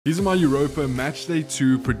These are my Europa Matchday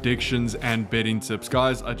 2 predictions and betting tips.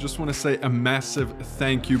 Guys, I just want to say a massive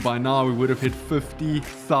thank you. By now, we would have hit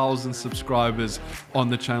 50,000 subscribers on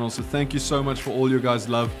the channel. So thank you so much for all your guys'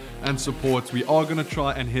 love and support. We are going to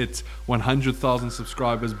try and hit 100,000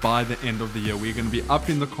 subscribers by the end of the year. We're going to be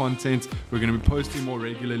upping the content. We're going to be posting more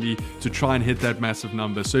regularly to try and hit that massive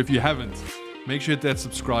number. So if you haven't, make sure you hit that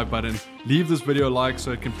subscribe button, leave this video a like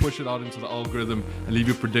so it can push it out into the algorithm, and leave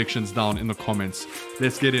your predictions down in the comments.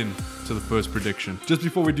 Let's get into the first prediction. Just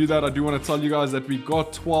before we do that, I do want to tell you guys that we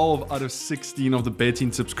got 12 out of 16 of the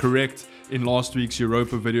betting tips correct in last week's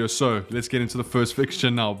Europa video. So let's get into the first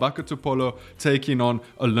fixture now. Baka Topolo taking on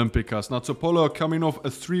Olympiacos. Now Topolo are coming off a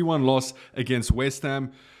 3-1 loss against West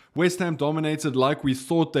Ham. West Ham dominated like we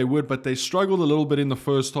thought they would, but they struggled a little bit in the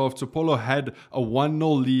first half. Topolo had a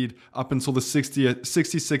 1-0 lead up until the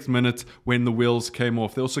 66th minute when the wheels came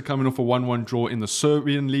off. They're also coming off a 1-1 draw in the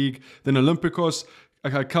Serbian league. Then Olympiacos,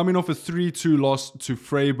 coming off a 3-2 loss to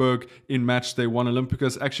Freiburg in Matchday 1.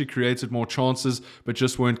 Olympiacos actually created more chances, but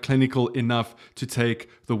just weren't clinical enough to take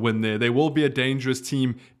the win there. They will be a dangerous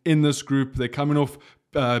team in this group. They're coming off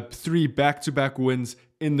 3 back-to-back wins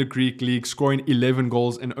in the Greek league, scoring 11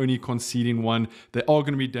 goals and only conceding 1. They are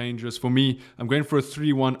going to be dangerous. For me, I'm going for a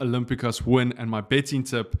 3-1 Olympiacos win, and my betting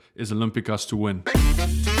tip is Olympiacos to win.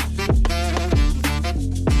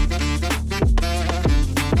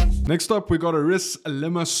 Next up, we got Aris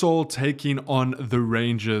Limassol taking on the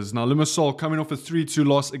Rangers. Now, Limassol coming off a 3-2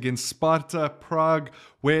 loss against Sparta Prague,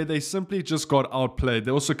 where they simply just got outplayed.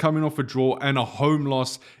 They're also coming off a draw and a home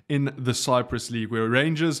loss in the Cyprus League, where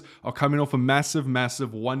Rangers are coming off a massive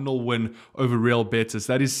 1-0 win over Real Betis.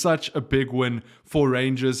 That is such a big win for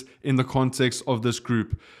Rangers in the context of this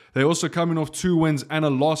group. They're also coming off 2 wins and a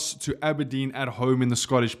loss to Aberdeen at home in the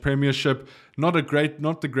Scottish Premiership. Not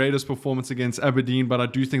the greatest performance against Aberdeen, but I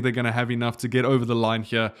do think they're going to have enough to get over the line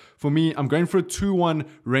here. For me, I'm going for a 2-1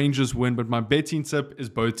 Rangers win, but my betting tip is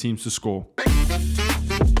both teams to score.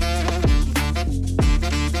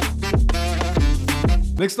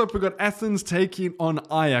 Next up, we got Athens taking on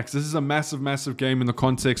Ajax. This is a massive game in the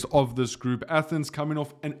context of this group. Athens coming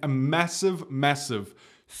off a massive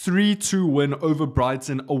 3-2 win over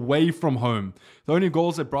Brighton away from home. The only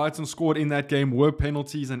goals that Brighton scored in that game were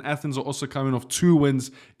penalties, and Athens are also coming off 2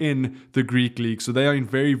 wins in the Greek league. So they are in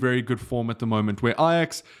very good form at the moment, where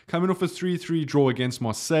Ajax coming off a 3-3 draw against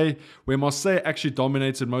Marseille, where Marseille actually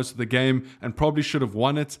dominated most of the game and probably should have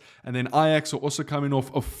won it. And then Ajax are also coming off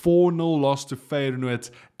a 4-0 loss to Feyenoord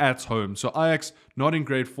at home. So Ajax not in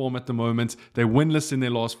great form at the moment. They're winless in their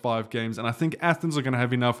last 5 games, and I think Athens are going to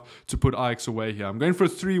have enough to put Ajax away here. I'm going for a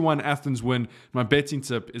 3-1 Athens win. My betting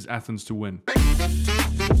tip is Athens to win.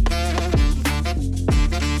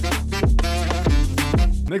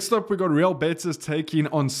 Next up, we got Real Betis taking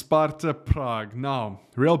on Sparta Prague. Now,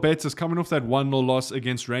 Real Betis coming off that 1-0 loss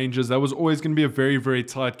against Rangers. That was always going to be a very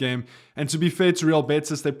tight game. And to be fair to Real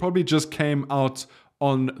Betis, they probably just came out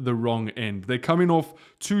on the wrong end. They're coming off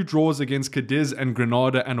 2 draws against Cadiz and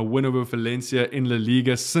Granada and a win over Valencia in La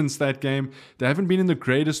Liga since that game. They haven't been in the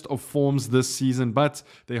greatest of forms this season, but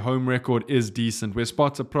their home record is decent. Where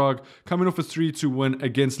Sparta Prague coming off a 3-2 win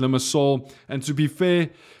against Limassol. And to be fair,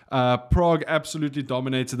 Prague absolutely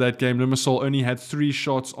dominated that game. Limassol only had 3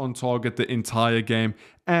 shots on target the entire game,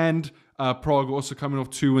 and Prague also coming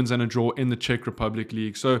off 2 wins and a draw in the Czech Republic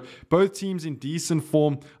League. So both teams in decent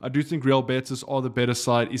form. I do think Real Betis are the better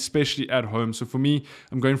side, especially at home. So for me,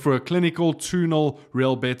 I'm going for a clinical 2-0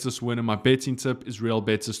 Real Betis win, and my betting tip is Real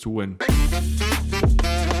Betis to win.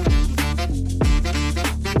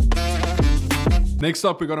 Next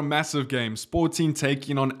up, we got a massive game. Sporting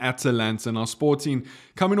taking on Atalanta. Now, Sporting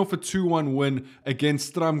coming off a 2-1 win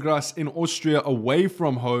against Stramgras in Austria away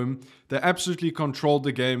from home. They absolutely controlled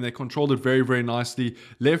the game. They controlled it very nicely.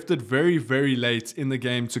 Left it very late in the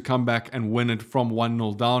game to come back and win it from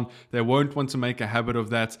 1-0 down. They won't want to make a habit of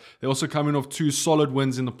that. They're also coming off 2 solid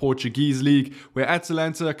wins in the Portuguese league, where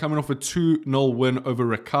Atalanta coming off a 2-0 win over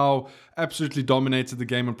Racao. Absolutely dominated the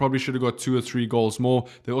game and probably should have got 2 or 3 goals more.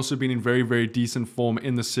 They've also been in very decent form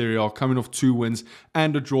in the Serie A, coming off 2 wins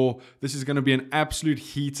and a draw. This is going to be an absolute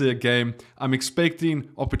heater game. I'm expecting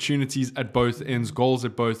opportunities at both ends, goals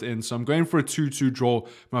at both ends. So I'm going for a 2-2 draw.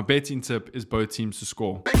 My betting tip is both teams to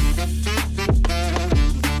score.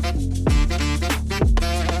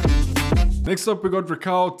 Next up, we got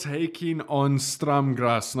Racao taking on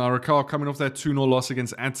Stramgras. Now, Racao coming off that 2-0 loss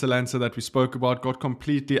against Atalanta that we spoke about, got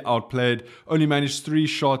completely outplayed, only managed 3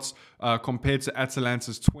 shots compared to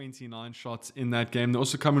Atalanta's 29 shots in that game. They're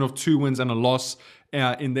also coming off 2 wins and a loss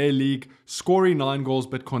in their league, scoring 9 goals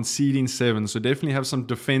but conceding 7. So definitely have some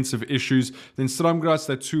defensive issues. Then Stromgras,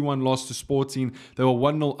 that 2-1 loss to Sporting. They were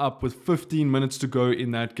 1-0 up with 15 minutes to go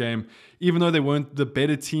in that game. Even though they weren't the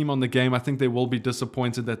better team on the game, I think they will be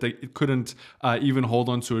disappointed that they couldn't even hold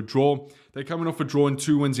on to a draw. They're coming off a draw and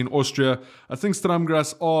 2 wins in Austria. I think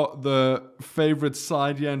Stromgras are the favorite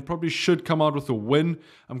side here and probably should come out with a win.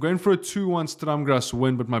 I'm going for a 2-1 Stromgras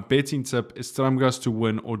win, but my betting tip is Stromgras to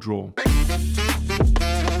win or draw.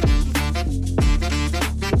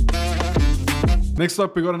 Next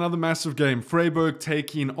up, we got another massive game. Freiburg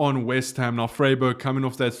taking on West Ham. Now, Freiburg coming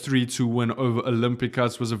off that 3-2 win over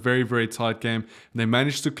Olympiacos was a very, very tight game. And they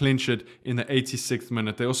managed to clinch it in the 86th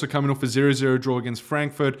minute. They're also coming off a 0-0 draw against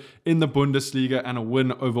Frankfurt in the Bundesliga and a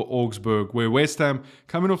win over Augsburg. Where West Ham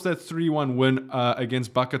coming off that 3-1 win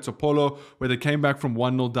against Baka Topolo, where they came back from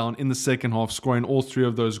 1-0 down in the second half, scoring all 3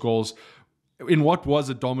 of those goals. In what was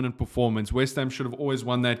a dominant performance. West Ham should have always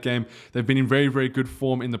won that game. They've been in very, very good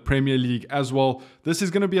form in the Premier League as well. This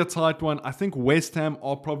is going to be a tight one. I think West Ham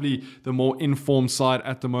are probably the more informed side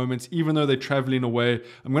at the moment, even though they're traveling away.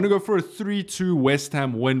 I'm going to go for a 3-2 West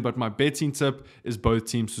Ham win, but my betting tip is both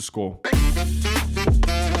teams to score.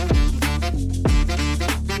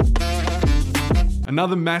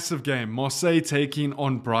 Another massive game, Marseille taking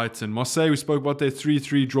on Brighton. Marseille, we spoke about their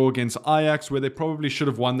 3-3 draw against Ajax, where they probably should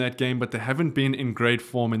have won that game, but they haven't been in great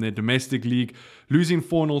form in their domestic league, losing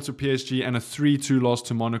 4-0 to PSG and a 3-2 loss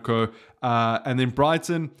to Monaco. And then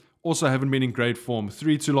Brighton also haven't been in great form.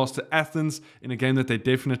 3-2 loss to Athens in a game that they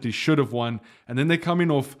definitely should have won. And then they're coming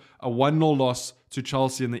off a 1-0 loss to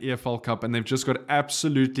Chelsea in the EFL Cup, and they've just got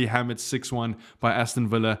absolutely hammered 6-1 by Aston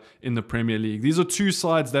Villa in the Premier League. These are two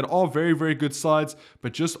sides that are very, very good sides,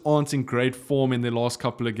 but just aren't in great form in their last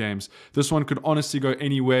couple of games. This one could honestly go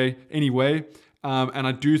anyway. And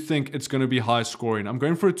I do think it's going to be high scoring. I'm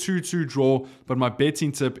going for a 2-2 draw, but my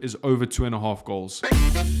betting tip is over 2.5 goals.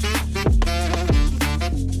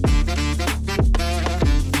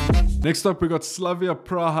 Next up, we got Slavia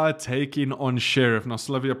Praha taking on Sheriff. Now,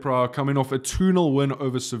 Slavia Praha coming off a 2-0 win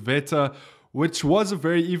over Suveta, which was a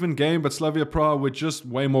very even game, but Slavia Praha were just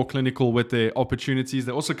way more clinical with their opportunities.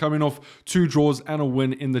 They're also coming off 2 draws and a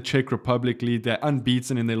win in the Czech Republic League. They're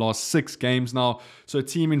unbeaten in their last 6 games now, so a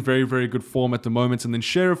team in very, very good form at the moment. And then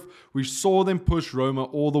Sheriff, we saw them push Roma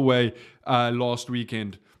all the way last week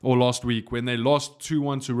when they lost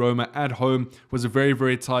 2-1 to Roma at home. Was a very,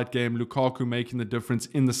 very tight game. Lukaku making the difference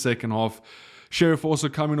in the second half. Sheriff also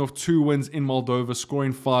coming off 2 wins in Moldova,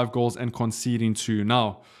 scoring 5 goals and conceding 2.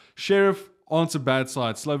 Now, Sheriff aren't a bad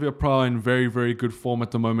side. Slavia Praha in very, very good form at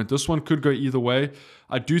the moment. This one could go either way.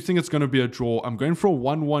 I do think it's going to be a draw. I'm going for a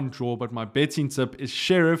 1-1 draw, but my betting tip is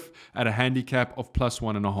Sheriff at a handicap of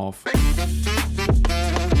 +1.5.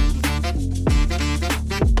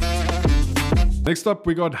 Next up,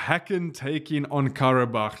 we got Häcken taking on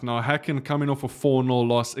Karabakh. Now, Häcken coming off a 4-0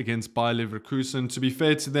 loss against Bayer Leverkusen. To be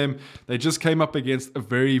fair to them, they just came up against a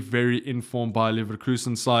very, very informed Bayer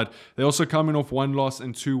Leverkusen side. They're also coming off 1 loss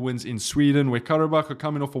and 2 wins in Sweden, where Karabakh are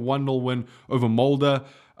coming off a 1-0 win over Molde.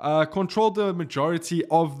 Controlled the majority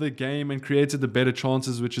of the game and created the better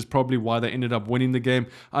chances, which is probably why they ended up winning the game.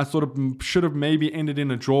 I thought it should have maybe ended in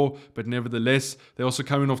a draw, but nevertheless, they're also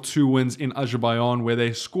coming off 2 wins in Azerbaijan, where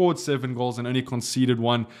they scored 7 goals and only conceded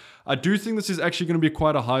 1. I do think this is actually going to be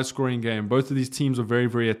quite a high-scoring game. Both of these teams are very,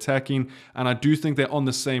 very attacking, and I do think they're on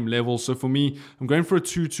the same level. So for me, I'm going for a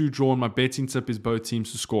 2-2 draw, and my betting tip is both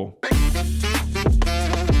teams to score.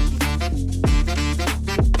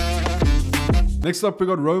 Next up, we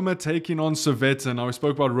got Roma taking on Suveta. Now, we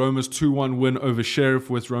spoke about Roma's 2-1 win over Sheriff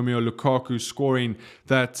with Romeo Lukaku scoring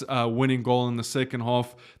that winning goal in the second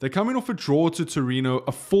half. They're coming off a draw to Torino,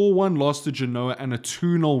 a 4-1 loss to Genoa, and a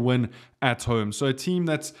 2-0 win at home. So a team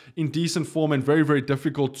that's in decent form and very, very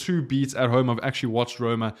difficult to beat at home. I've actually watched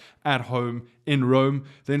Roma at home in Rome.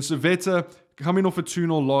 Then Suveta coming off a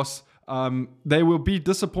 2-0 loss. They will be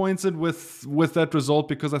disappointed with that result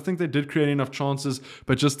because I think they did create enough chances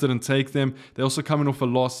but just didn't take them. They're also coming off a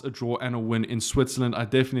loss, a draw and a win in Switzerland. I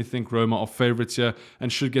definitely think Roma are favourites here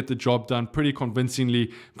and should get the job done pretty convincingly.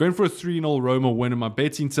 I'm going for a 3-0 Roma win, and my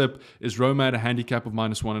betting tip is Roma at a handicap of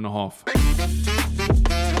 -1.5.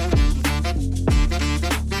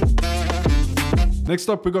 Next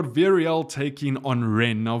up, we got Villarreal taking on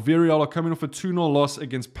Rennes. Now, Villarreal are coming off a 2-0 loss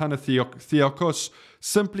against Panathinaikos.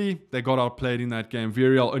 Simply, they got outplayed in that game.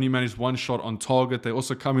 Villarreal only managed 1 shot on target. They're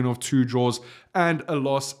also coming off 2 draws and a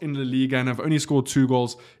loss in the league and have only scored 2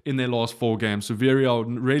 goals in their last 4 games. So Villarreal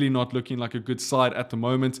really not looking like a good side at the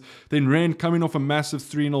moment. Then Rennes coming off a massive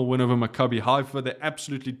 3-0 win over Maccabi Haifa. They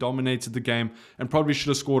absolutely dominated the game and probably should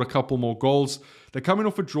have scored a couple more goals. They're coming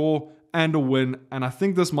off a draw and a win. And I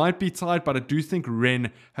think this might be tight, but I do think Rennes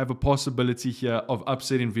have a possibility here of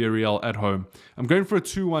upsetting Villarreal at home. I'm going for a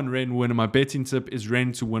 2-1 Rennes win, and my betting tip is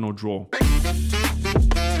Rennes to win or draw.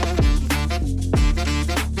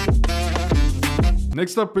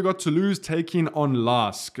 Next up, we got Toulouse taking on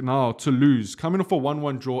Lask. Now, Toulouse coming off a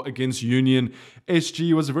 1-1 draw against Union SG.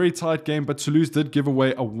 It was a very tight game, but Toulouse did give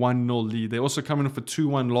away a 1-0 lead. They're also coming off a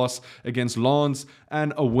 2-1 loss against Lens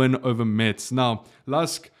and a win over Metz. Now,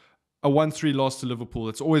 Lask, a 1-3 loss to Liverpool.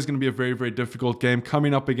 It's always going to be a very, very difficult game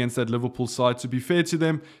coming up against that Liverpool side. To be fair to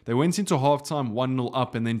them, they went into halftime 1-0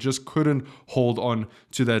 up and then just couldn't hold on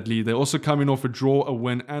to that lead. They're also coming off a draw, a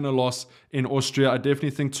win, and a loss in Austria. I definitely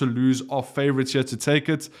think Toulouse are favourites here to take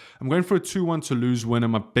it. I'm going for a 2-1 Toulouse win,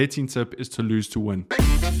 and my betting tip is Toulouse to win.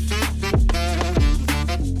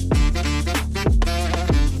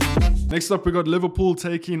 Next up, we got Liverpool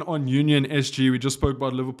taking on Union SG. We just spoke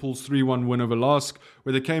about Liverpool's 3-1 win over Lask,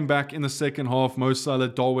 where they came back in the second half. Mo Salah,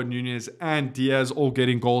 Darwin Núñez, and Diaz all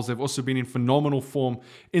getting goals. They've also been in phenomenal form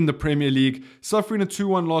in the Premier League, suffering a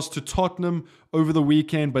 2-1 loss to Tottenham over the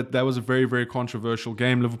weekend, but that was a very, very controversial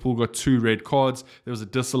game. Liverpool got 2 red cards. There was a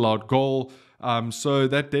disallowed goal. So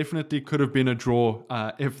that definitely could have been a draw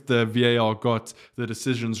if the VAR got the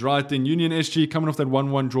decisions right. Then Union SG coming off that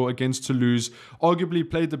 1-1 draw against Toulouse, arguably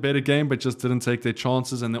played the better game but just didn't take their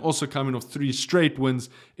chances, and they're also coming off 3 straight wins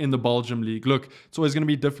in the Belgium League. Look, it's always going to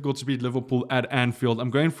be difficult to beat Liverpool at Anfield.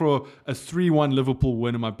 I'm going for a 3-1 Liverpool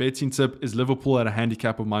win, and my betting tip is Liverpool at a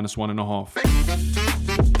handicap of -1.5.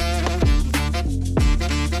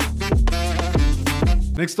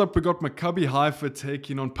 Next up, we got Maccabi Haifa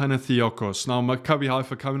taking on Panathinaikos. Now, Maccabi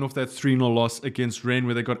Haifa coming off that 3-0 loss against Rennes,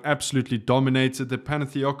 where they got absolutely dominated. The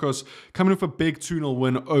Panathinaikos coming off a big 2-0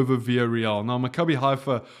 win over Villarreal. Now, Maccabi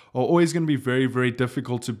Haifa are always going to be very, very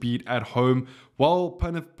difficult to beat at home. While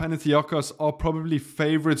Panathinaikos are probably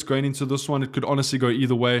favourites going into this one, it could honestly go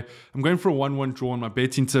either way. I'm going for a 1-1 draw, and my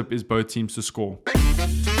betting tip is both teams to score.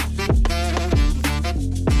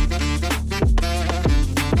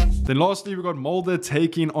 Then lastly, we got Molde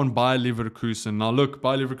taking on Bayer Leverkusen. Now look,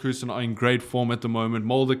 Bayer Leverkusen are in great form at the moment.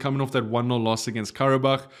 Molde coming off that 1-0 loss against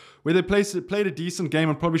Karabakh, where they played a decent game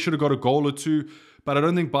and probably should have got a goal or two. But I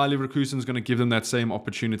don't think Bayer Leverkusen is going to give them that same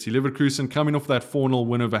opportunity. Leverkusen coming off that 4-0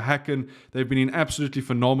 win over Hacken. They've been in absolutely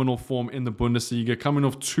phenomenal form in the Bundesliga, coming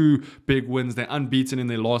off 2 big wins. They're unbeaten in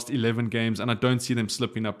their last 11 games, and I don't see them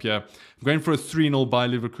slipping up here. I'm going for a 3-0 Bayer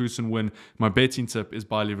Leverkusen win. My betting tip is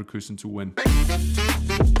Bayer Leverkusen to win.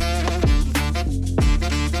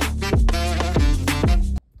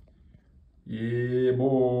 Yeah,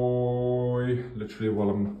 boy. Literally while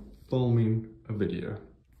I'm filming a video.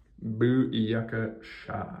 Booyaka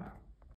sha.